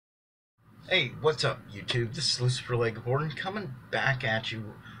Hey, what's up, YouTube? This is Lucifer Lake Gordon coming back at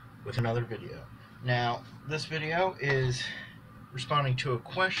you with another video. Now, this video is responding to a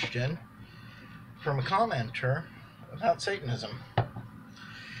question from a commenter about Satanism. Let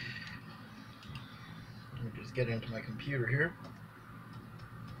me just get into my computer here.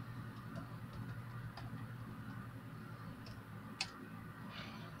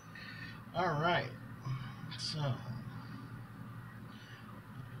 Alright, so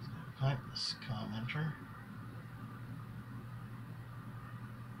type this commenter.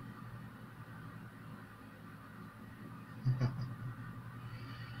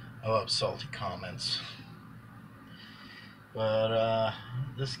 I love salty comments. But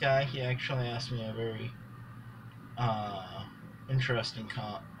this guy, he actually asked me a very interesting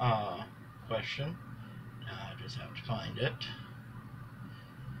question. Now I just have to find it.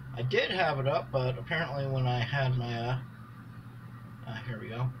 I did have it up, but apparently when I had my here we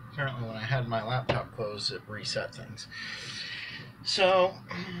go. Apparently when I had my laptop closed, it reset things. So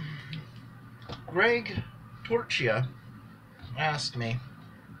Greg Torchia asked me,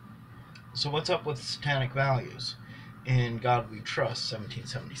 so what's up with satanic values in God We Trust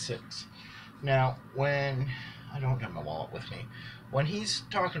 1776? Now, when I don't have my wallet with me, when he's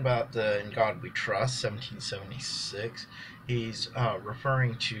talking about the In God We Trust 1776, he's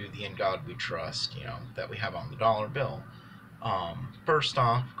referring to the In God We Trust, that we have on the dollar bill. First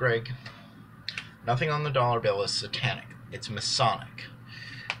off, Greg, nothing on the dollar bill is satanic. It's Masonic.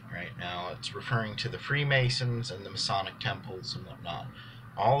 Right now, it's referring to the Freemasons and the Masonic temples and whatnot.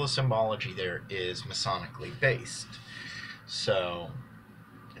 All the symbology there is Masonically based. So,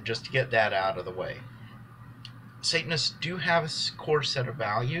 just to get that out of the way. Satanists do have a core set of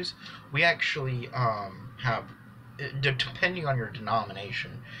values. We actually have, depending on your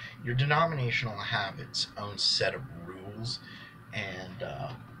denomination will have its own set of rules and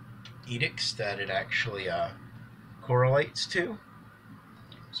edicts that it actually correlates to.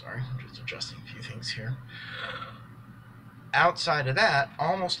 Sorry, I'm just adjusting a few things here. Outside of that,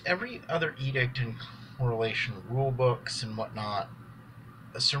 almost every other edict and correlation rule books and whatnot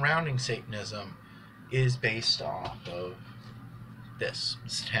surrounding Satanism is based off of this, the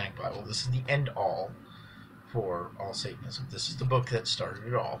Satanic Bible. This is the end-all for all Satanism. This is the book that started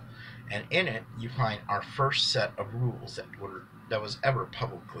it all. And in it, you find our first set of rules that was ever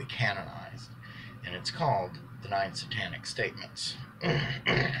publicly canonized. And it's called the 9 Satanic Statements.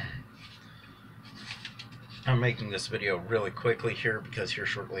 I'm making this video really quickly here because here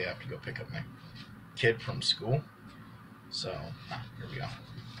shortly I have to go pick up my kid from school. So, here we go.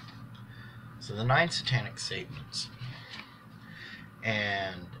 So the 9 Satanic Statements.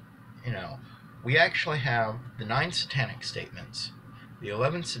 And, we actually have the 9 Satanic Statements, the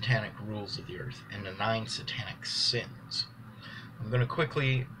 11 Satanic Rules of the Earth, and the 9 Satanic Sins. I'm going to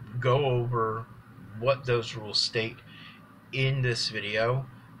quickly go over what those rules state in this video.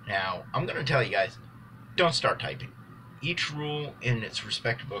 Now, I'm going to tell you guys, don't start typing. Each rule in its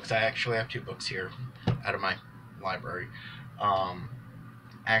respective books, I actually have 2 books here out of my library,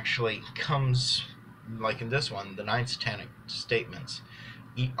 actually comes, like in this one, the 9 Satanic Statements,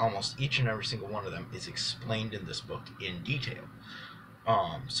 almost each and every single one of them is explained in this book in detail.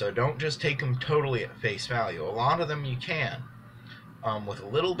 So don't just take them totally at face value. A lot of them you can. With a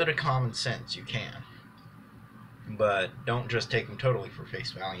little bit of common sense, you can. But don't just take them totally for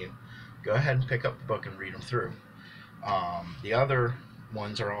face value. Go ahead and pick up the book and read them through. The other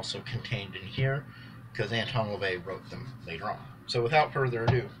ones are also contained in here because Anton LaVey wrote them later on. So without further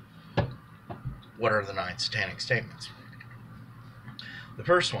ado, what are the 9 Satanic Statements? The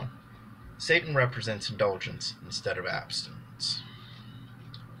first one, Satan represents indulgence instead of abstinence.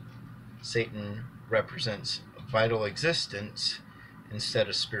 Satan represents vital existence instead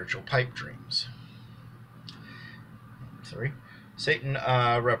of spiritual pipe dreams. 3. Satan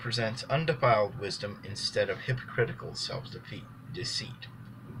represents undefiled wisdom instead of hypocritical self-deceit.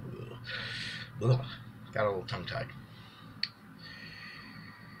 Got a little tongue-tied.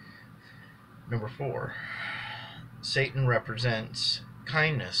 Number 4. Satan represents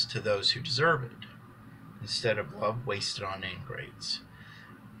kindness to those who deserve it instead of love wasted on ingrates.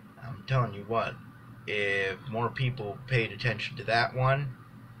 I'm telling you what, if more people paid attention to that one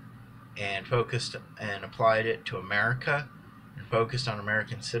and focused and applied it to America and focused on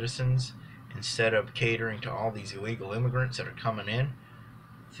American citizens instead of catering to all these illegal immigrants that are coming in,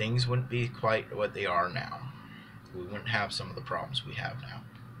 things wouldn't be quite what they are now. We wouldn't have some of the problems we have now.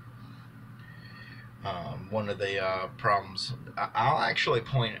 One of the problems, I'll actually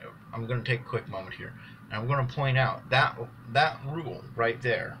I'm going to take a quick moment here, and I'm going to point out that rule right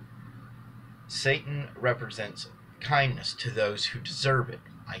there. Satan represents kindness to those who deserve it,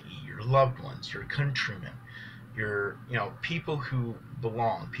 i.e. your your loved ones, your countrymen, your, people who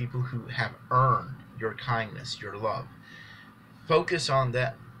belong, people who have earned your kindness, your love. Focus on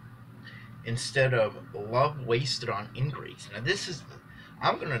that instead of love wasted on ingrates. Now,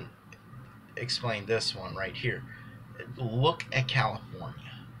 I'm going to explain this one right here. Look at California.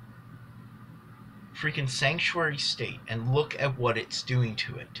 Freaking sanctuary state, and look at what it's doing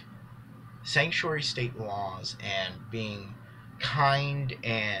to it. Sanctuary state laws and being kind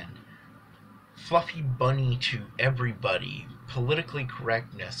and fluffy bunny to everybody, politically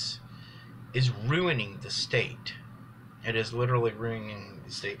correctness, is ruining the state. It is literally ruining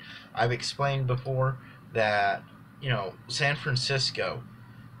the state. I've explained before that, San Francisco,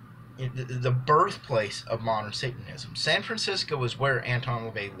 the birthplace of modern Satanism. San Francisco is where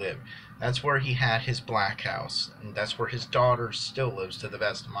Anton LaVey lived. That's where he had his black house, and that's where his daughter still lives, to the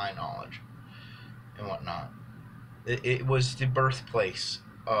best of my knowledge, and whatnot. It was the birthplace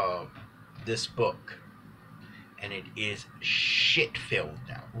of this book, and it is shit-filled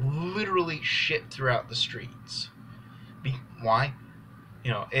now. Literally shit throughout the streets. Why?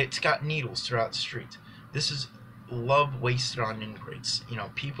 It's got needles throughout the streets. This is love wasted on ingrates.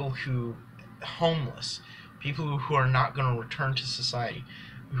 People who, homeless, people who are not going to return to society,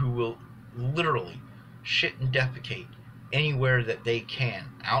 who will literally shit and defecate anywhere that they can,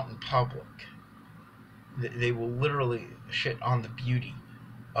 out in public. They will literally shit on the beauty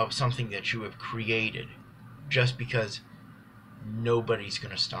of something that you have created, just because nobody's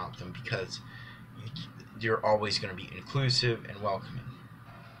going to stop them, because you're always going to be inclusive and welcoming.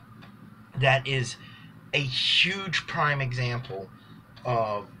 That is a huge prime example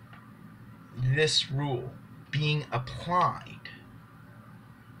of this rule being applied.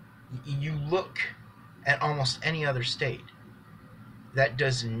 You look at almost any other state that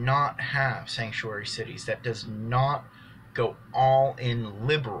does not have sanctuary cities, that does not go all in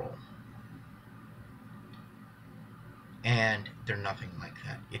liberal, and they're nothing like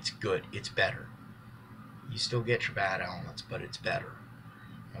that. It's good. It's better. You still get your bad elements, but it's better.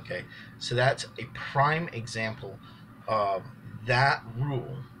 Okay? So that's a prime example of that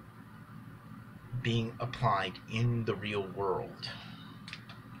rule being applied in the real world.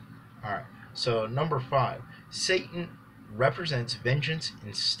 Alright, so number 5. Satan represents vengeance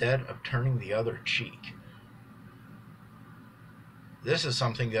instead of turning the other cheek. This is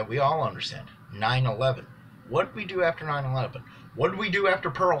something that we all understand. 9/11. What did we do after 9/11? What did we do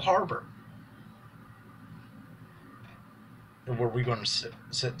after Pearl Harbor? Were we going to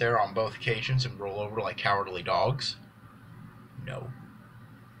sit there on both occasions and roll over like cowardly dogs? No.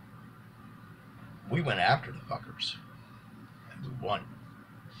 We went after the fuckers. And we won.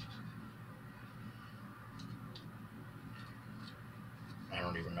 I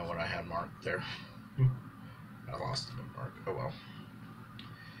don't even know what I had marked there. I lost the bookmark. Oh well.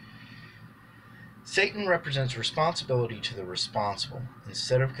 Satan represents responsibility to the responsible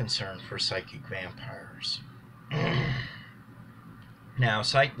instead of concern for psychic vampires. Now,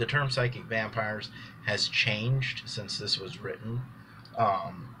 the term psychic vampires has changed since this was written.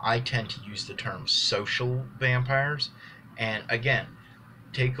 I tend to use the term social vampires. And again,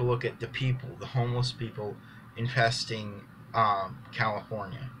 take a look at the people, the homeless people infesting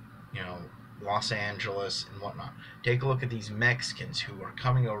California, Los Angeles and whatnot. Take a look at these Mexicans who are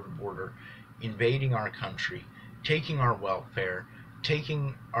coming over the border, invading our country, taking our welfare,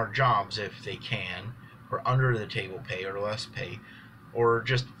 taking our jobs if they can, for under the table pay or less pay, or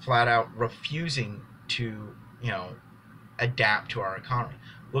just flat out refusing to, adapt to our economy.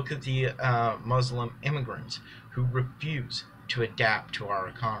 Look at the Muslim immigrants who refuse to adapt to our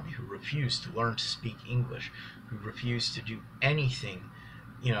economy, who refuse to learn to speak English, who refuse to do anything,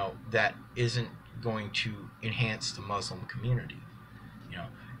 that isn't going to enhance the Muslim community.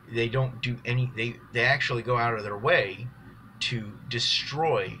 They don't do they actually go out of their way to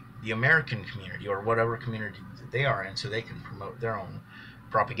destroy the American community or whatever community that they are in so they can promote their own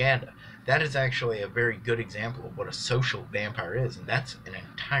propaganda. That is actually a very good example of what a social vampire is, and that's an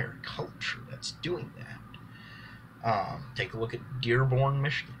entire culture that's doing that. Take a look at Dearborn,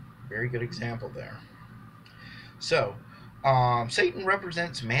 Michigan. Very good example there. So, Satan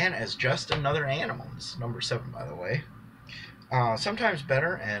represents man as just another animal. This is number 7, by the way. Sometimes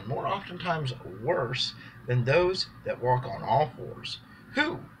better and more oftentimes worse than those that walk on all fours,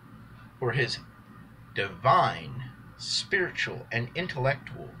 who, for his divine, spiritual, and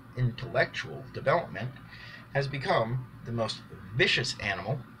intellectual development, has become the most vicious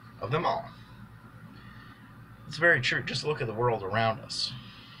animal of them all. It's very true. Just look at the world around us.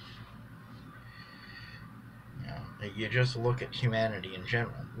 You just look at humanity in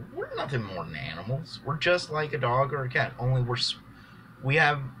general. We're nothing more than animals. We're just like a dog or a cat, only We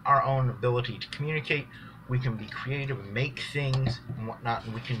have our own ability to communicate. We can be creative and make things and whatnot,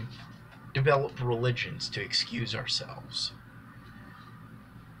 and we can develop religions to excuse ourselves.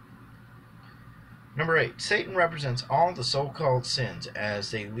 Number 8, Satan represents all the so-called sins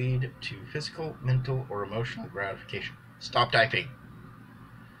as they lead to physical, mental, or emotional gratification. Stop typing.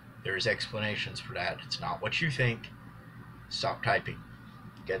 There's explanations for that. It's not what you think. Stop typing.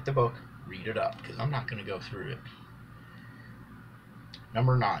 Get the book, read it up, because I'm not going to go through it.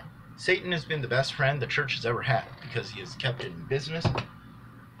 Number 9, Satan has been the best friend the church has ever had because he has kept it in business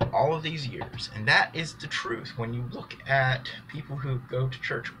all of these years. And that is the truth. When you look at people who go to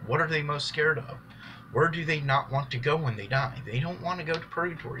church, what are they most scared of? Where do they not want to go when they die? They don't want to go to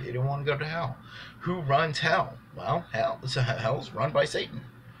purgatory. They don't want to go to hell. Who runs hell? Well, hell's run by Satan.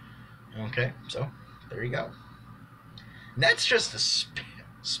 Okay, so there you go. And that's just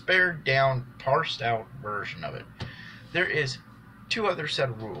a spared down, parsed out version of it. There is 2 other set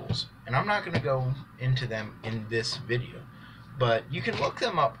of rules, and I'm not going to go into them in this video, but you can look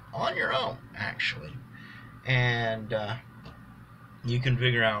them up on your own, actually, and you can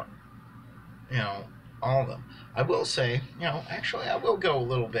figure out, all of them. I will say, actually, I will go a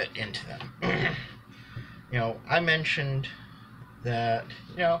little bit into them. I mentioned that,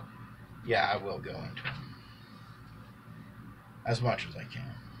 yeah, I will go into them as much as I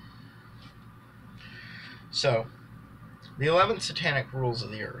can. So, the 11 satanic rules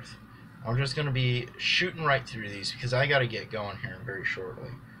of the earth. I'm just going to be shooting right through these because I got to get going here very shortly.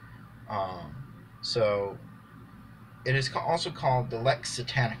 So, it is also called the Lex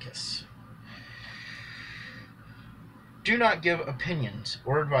Satanicus. Do not give opinions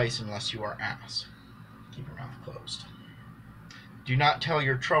or advice unless you are asked. Keep your mouth closed. Do not tell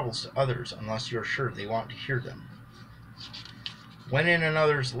your troubles to others unless you are sure they want to hear them. When in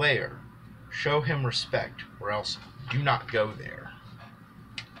another's lair, show him respect, or else do not go there.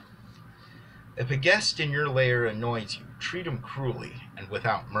 If a guest in your lair annoys you, treat him cruelly and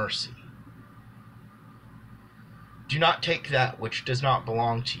without mercy. Do not take that which does not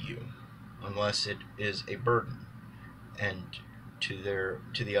belong to you, unless it is a burden and to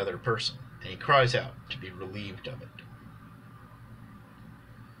the other person, and he cries out to be relieved of it.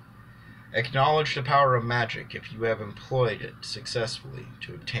 Acknowledge the power of magic if you have employed it successfully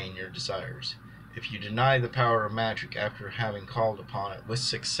to obtain your desires. If you deny the power of magic after having called upon it with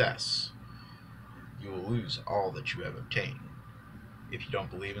success, you will lose all that you have obtained. If you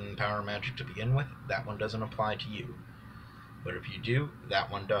don't believe in the power of magic to begin with, that one doesn't apply to you. But if you do, that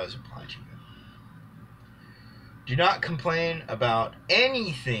one does apply to you. Do not complain about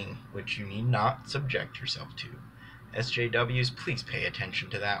anything which you need not subject yourself to. SJWs, please pay attention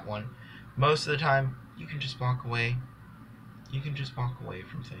to that one. Most of the time, you can just walk away. You can just walk away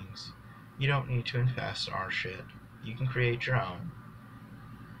from things. You don't need to infest our shit. You can create your own.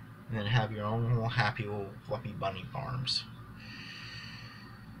 And then have your own little happy little fluffy bunny farms.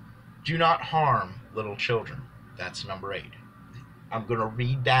 Do not harm little children. That's number 8. I'm going to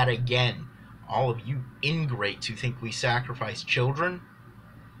read that again. All of you ingrates who think we sacrifice children,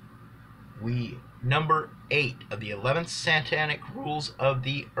 number 8 of the 11th satanic rules of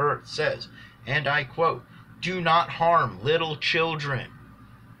the earth says, and I quote, do not harm little children.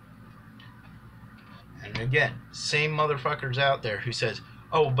 And again, same motherfuckers out there who says,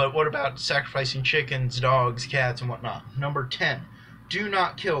 oh, but what about sacrificing chickens, dogs, cats, and whatnot? Number 10, do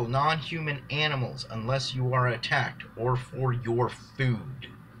not kill non-human animals unless you are attacked or for your food.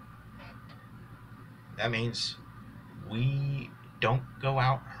 That means we don't go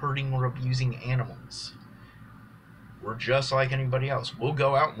out hurting or abusing animals. We're just like anybody else. We'll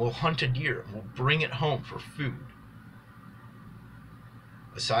go out and we'll hunt a deer and we'll bring it home for food.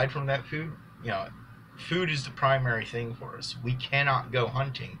 Aside from that food, food is the primary thing for us. We cannot go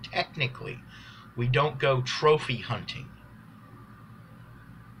hunting. Technically, we don't go trophy hunting.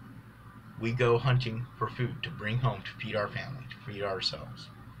 We go hunting for food to bring home to feed our family, to feed ourselves.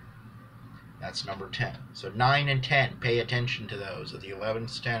 That's number 10. So 9 and 10, pay attention to those of the 11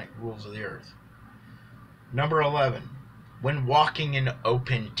 satanic rules of the earth. Number 11, when walking in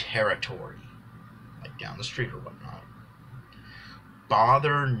open territory, like down the street or whatnot,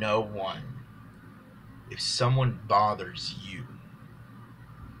 bother no one. If someone bothers you,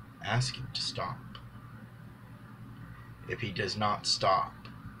 ask him to stop. If he does not stop,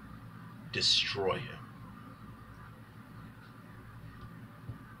 destroy him.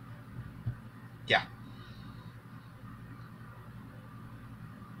 Yeah.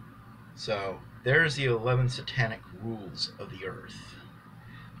 So, there's the 11 satanic rules of the earth.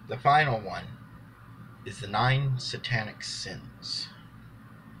 The final one is the 9 satanic sins.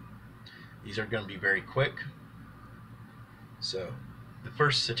 These are going to be very quick. So, The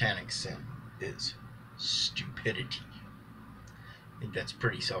first satanic sin is stupidity. I think that's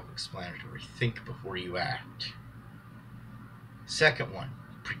pretty self-explanatory. Think before you act. Second one,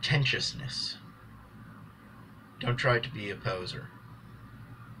 pretentiousness. Don't try to be a poser.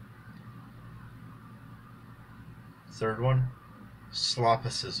 Third one,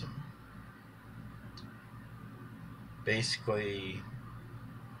 sloppicism. Basically,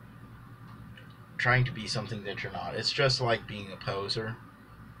 trying to be something that you're not. It's just like being a poser,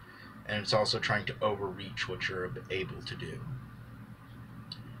 and it's also trying to overreach what you're able to do.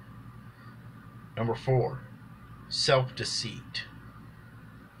 Number 4, self-deceit.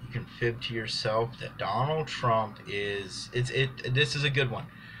 You can fib to yourself that Donald Trump is... This is a good one.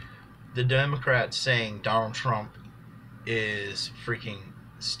 The Democrats saying Donald Trump is freaking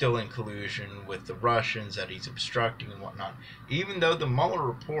still in collusion with the Russians, that he's obstructing and whatnot. Even though the Mueller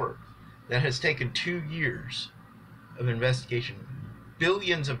report that has taken 2 years of investigation,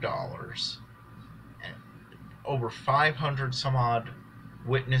 billions of dollars, and over 500 some odd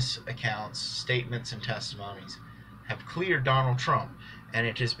witness accounts, statements, and testimonies have cleared Donald Trump, and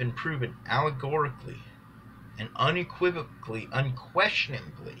it has been proven allegorically and unequivocally,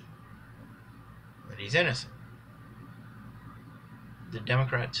 unquestionably, that he's innocent. The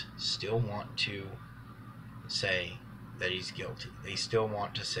Democrats still want to say that he's guilty. They still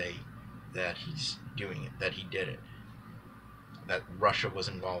want to say that he's doing it, that he did it, that Russia was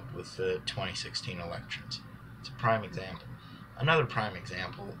involved with the 2016 elections. It's a prime example. Another prime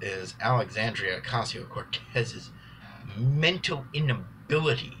example is Alexandria Ocasio-Cortez's mental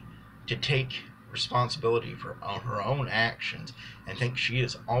inability to take responsibility for her own actions and think she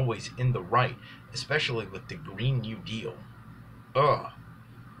is always in the right, especially with the Green New Deal.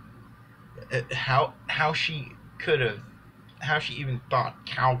 How she even thought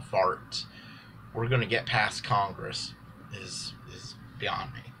cow farts were going to get past Congress is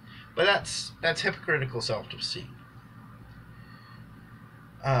beyond me. But that's hypocritical self-deceit.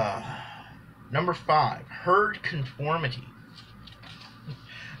 Number 5, herd conformity.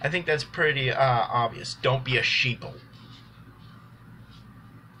 I think that's pretty obvious. Don't be a sheeple.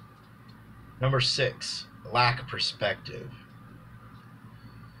 Number 6, lack of perspective.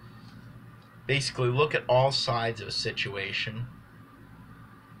 Basically, look at all sides of a situation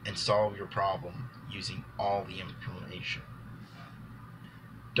and solve your problem using all the information.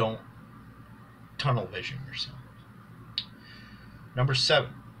 Don't tunnel vision yourself. Number 7,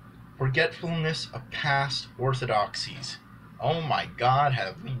 forgetfulness of past orthodoxies. Oh my God,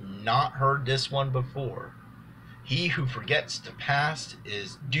 have we not heard this one before? He who forgets the past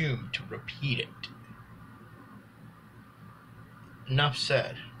is doomed to repeat it. Enough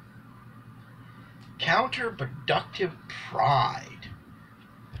said. Counterproductive pride.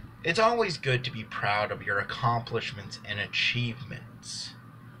 It's always good to be proud of your accomplishments and achievements.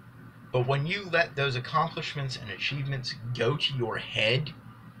 But when you let those accomplishments and achievements go to your head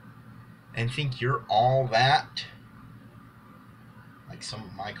and think you're all that, like some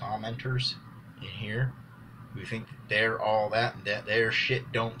of my commenters in here who think that they're all that and that their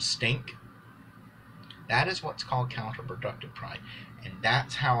shit don't stink, that is what's called counterproductive pride. And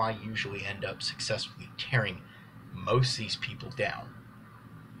that's how I usually end up successfully tearing most of these people down.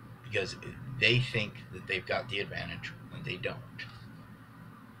 Because they think that they've got the advantage when they don't.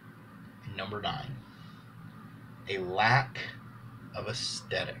 And number 9, a lack of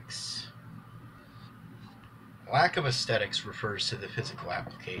aesthetics. Lack of aesthetics refers to the physical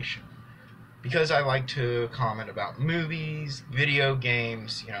application. Because I like to comment about movies, video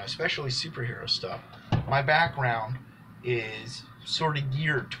games, especially superhero stuff, my background is sort of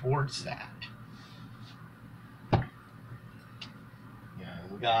geared towards that.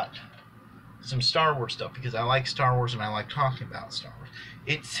 We got some Star Wars stuff because I like Star Wars and I like talking about Star Wars.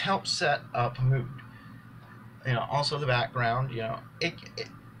 It helps set up a mood. Also the background,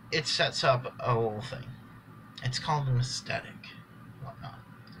 it sets up a little thing. It's called an aesthetic, whatnot.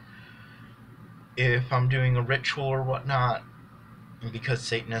 If I'm doing a ritual or whatnot, and because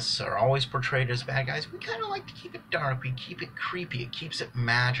Satanists are always portrayed as bad guys, we kind of like to keep it dark. We keep it creepy. It keeps it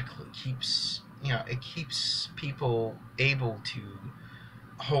magical. It keeps people able to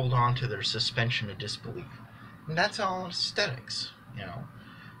hold on to their suspension of disbelief. And that's all aesthetics.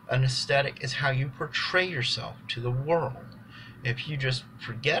 An aesthetic is how you portray yourself to the world. If you just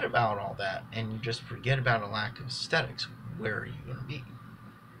forget about all that and you just forget about a lack of aesthetics, where are you going to be?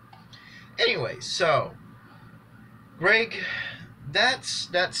 Anyway, so Greg, that's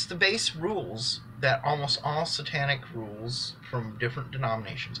the base rules that almost all satanic rules from different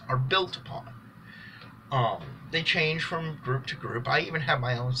denominations are built upon. They change from group to group. I even have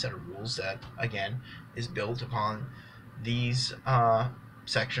my own set of rules that, again, is built upon these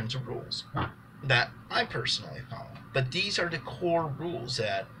sections of rules that I personally follow. But these are the core rules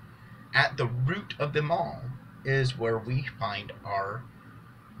that, at the root of them all, is where we find our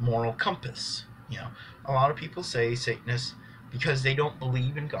moral compass. You know, a lot of people say Satanists because they don't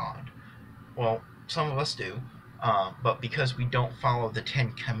believe in God. Well, some of us do, but because we don't follow the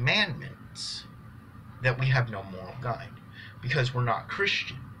 10 Commandments, that we have no moral guide. Because we're not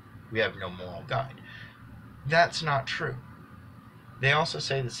Christian, we have no moral guide. That's not true. They also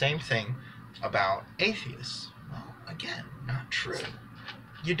say the same thing about atheists. Well, again, not true.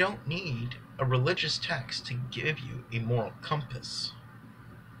 You don't need a religious text to give you a moral compass.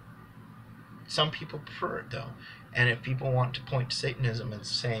 Some people prefer it, though. And if people want to point to Satanism as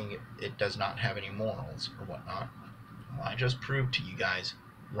saying it does not have any morals or whatnot, well, I just proved to you guys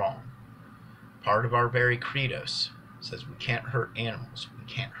wrong. Part of our very credos says we can't hurt animals, we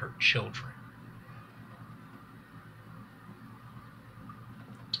can't hurt children.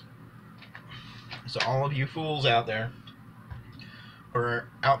 So all of you fools out there who are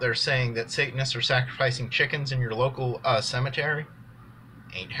out there saying that Satanists are sacrificing chickens in your local cemetery,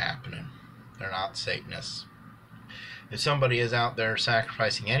 ain't happening. They're not Satanists. If somebody is out there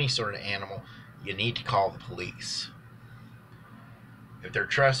sacrificing any sort of animal, you need to call the police. If they're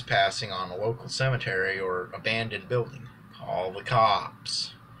trespassing on a local cemetery or abandoned building, call the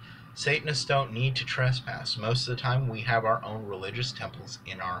cops. Satanists don't need to trespass. Most of the time we have our own religious temples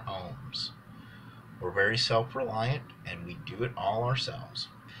in our homes. We're very self-reliant, and we do it all ourselves.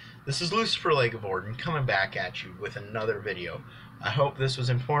 This is Lucifer Lake of Orden coming back at you with another video. I hope this was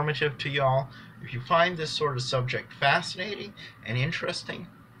informative to y'all. If you find this sort of subject fascinating and interesting,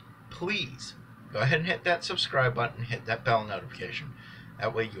 please go ahead and hit that subscribe button and hit that bell notification.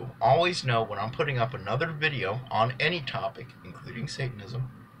 That way you'll always know when I'm putting up another video on any topic, including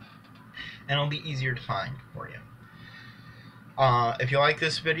Satanism, and it'll be easier to find for you. If you like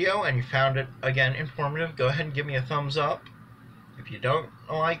this video and you found it, again, informative, go ahead and give me a thumbs up. If you don't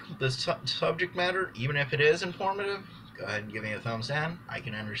like this subject matter, even if it is informative, go ahead and give me a thumbs down. I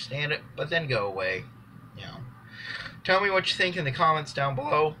can understand it, but then go away. You know, tell me what you think in the comments down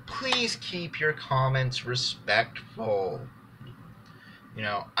below. Please keep your comments respectful. You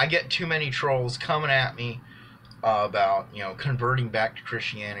know, I get too many trolls coming at me about, you know, converting back to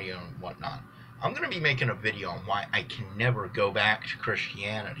Christianity and whatnot. I'm going to be making a video on why I can never go back to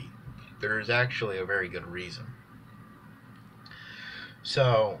Christianity. There is actually a very good reason.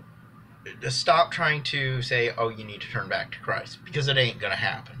 So, just stop trying to say, oh, you need to turn back to Christ, because it ain't going to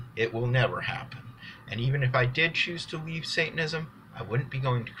happen. It will never happen. And even if I did choose to leave Satanism, I wouldn't be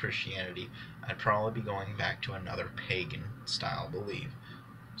going to Christianity. I'd probably be going back to another pagan-style belief.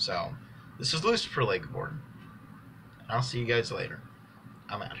 So, this is Lucifer Lake of Orden. I'll see you guys later.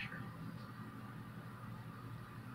 I'm out.